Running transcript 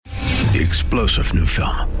The explosive new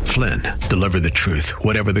film, Flynn, Deliver the Truth,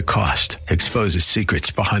 Whatever the Cost, exposes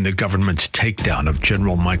secrets behind the government's takedown of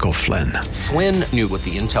General Michael Flynn. Flynn knew what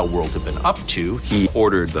the intel world had been up to. He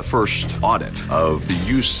ordered the first audit of the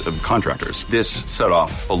use of contractors. This set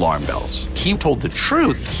off alarm bells. He told the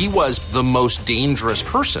truth. He was the most dangerous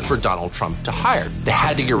person for Donald Trump to hire. They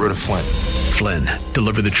had to get rid of Flynn. Flynn,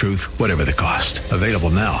 Deliver the Truth, Whatever the Cost. Available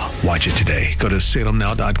now. Watch it today. Go to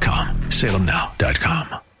salemnow.com.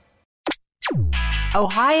 salemnow.com.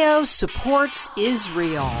 Ohio supports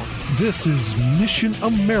Israel. This is Mission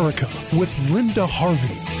America with Linda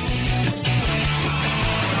Harvey.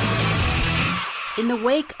 In the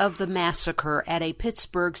wake of the massacre at a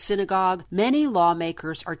Pittsburgh synagogue, many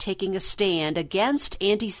lawmakers are taking a stand against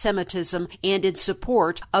anti-Semitism and in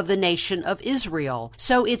support of the nation of Israel.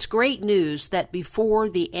 So it's great news that before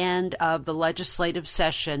the end of the legislative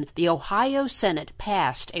session, the Ohio Senate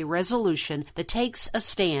passed a resolution that takes a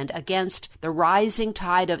stand against the rising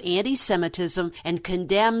tide of anti-Semitism and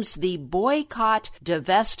condemns the boycott,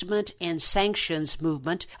 divestment, and sanctions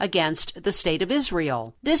movement against the state of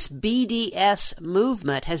Israel. This BDS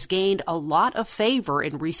movement has gained a lot of favor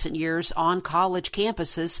in recent years on college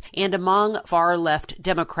campuses and among far-left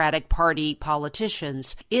Democratic Party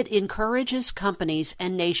politicians. It encourages companies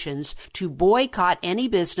and nations to boycott any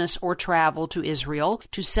business or travel to Israel,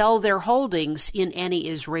 to sell their holdings in any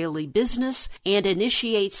Israeli business, and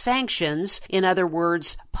initiate sanctions, in other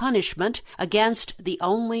words, punishment, against the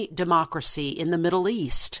only democracy in the Middle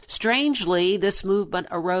East. Strangely, this movement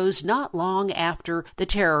arose not long after the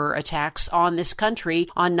terror attacks on this country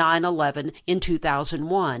on 9/11 in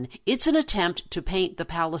 2001. It's an attempt to paint the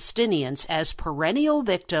Palestinians as perennial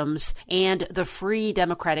victims and the Free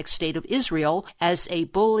Democratic State of Israel as a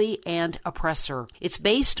bully and oppressor. It's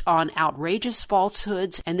based on outrageous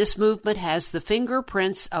falsehoods, and this movement has the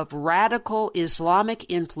fingerprints of radical Islamic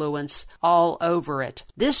influence all over it.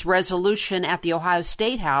 This resolution at the Ohio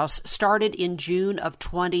State House started in June of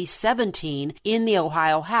 2017 in the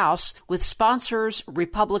Ohio House with sponsors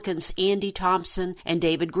Republicans Andy Thompson and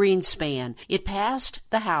David Greenspan. It passed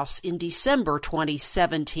the House in December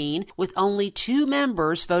 2017 with only 2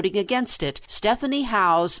 members voting against it, Stephanie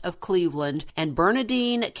Howes of Cleveland and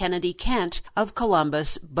Bernadine Kennedy Kent of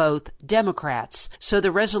Columbus, both Democrats. So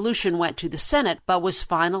the resolution went to the Senate but was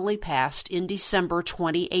finally passed in December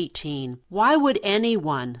 2018. Why would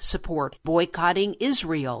anyone support boycotting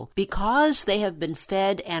Israel? Because they have been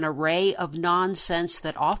fed an array of nonsense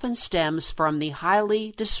that often stems from the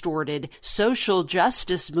highly distorted social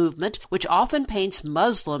justice movement, which often paints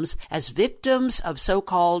Muslims as victims of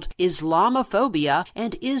so-called Islamophobia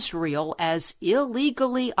and Israel as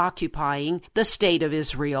illegally occupying the state of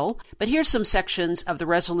Israel. But here's some sections of the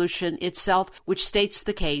resolution itself which states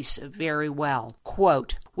the case very well.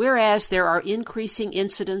 Quote, whereas there are increasing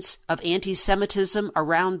incidents of anti-Semitism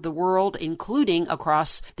around the world, including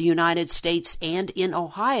across the United States and in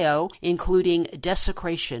Ohio, including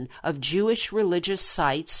desecration of Jewish religious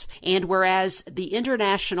sites, and whereas the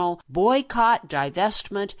international boycott,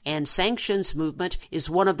 divestment, and sanctions movement is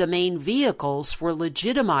one of the main vehicles for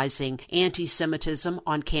legitimizing anti-Semitism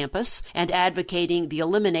on campus and advocating the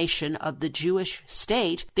elimination of the Jewish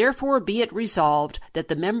state, therefore be it resolved that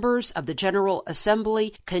the members of the General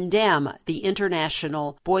Assembly condemn the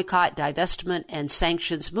international boycott, divestment, and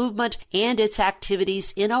sanctions movement and its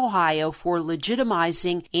activities in Ohio for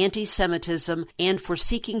legitimizing anti-Semitism and for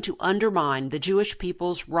seeking to undermine the Jewish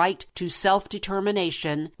people's right to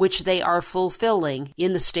self-determination, which they are fulfilling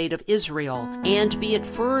in the state of Israel. And be it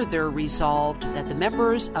further resolved that the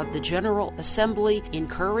members of the General Assembly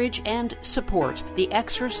encourage and support the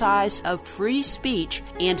exercise of free speech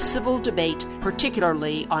and civil debate,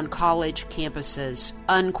 particularly on college campuses.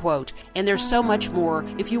 Unquote. And there's so much more.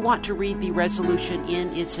 If you want to read the resolution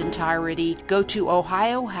in its entirety, go to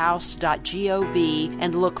ohiohouse.gov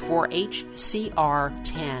and look for HCR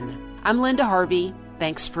 10. I'm Linda Harvey.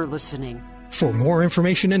 Thanks for listening. For more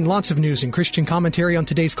information and lots of news and Christian commentary on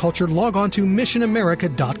today's culture, log on to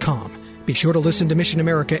missionamerica.com. Be sure to listen to Mission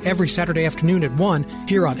America every Saturday afternoon at 1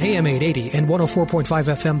 here on AM 880 and 104.5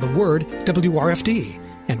 FM The Word, WRFD.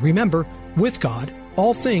 And remember, with God,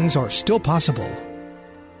 all things are still possible.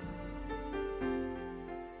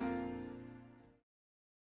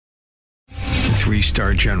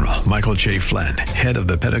 Three-star General Michael J. Flynn, head of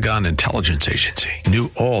the Pentagon Intelligence Agency, knew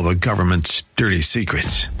all the government's dirty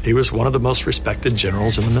secrets. He was one of the most respected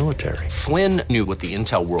generals in the military. Flynn knew what the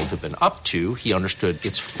intel world had been up to. He understood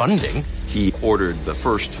its funding. He ordered the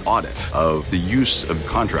first audit of the use of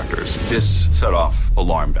contractors. This set off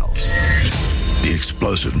alarm bells. The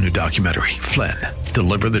explosive new documentary, Flynn,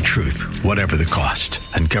 Deliver the Truth, Whatever the Cost,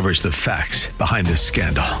 uncovers the facts behind this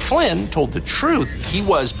scandal. Flynn told the truth. He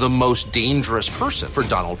was the most dangerous person for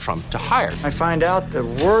Donald Trump to hire. I find out the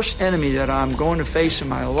worst enemy that I'm going to face in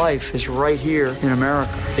my life is right here in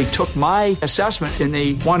America. They took my assessment and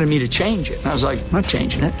they wanted me to change it. And I was like, I'm not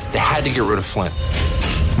changing it. They had to get rid of Flynn.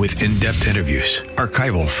 With in-depth interviews,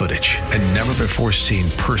 archival footage, and never-before-seen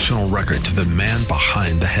personal records of the man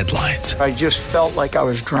behind the headlines. I just felt like I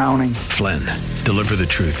was drowning. Flynn, Deliver the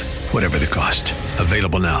Truth, Whatever the Cost.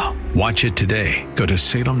 Available now. Watch it today. Go to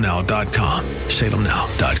salemnow.com.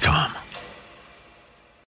 salemnow.com.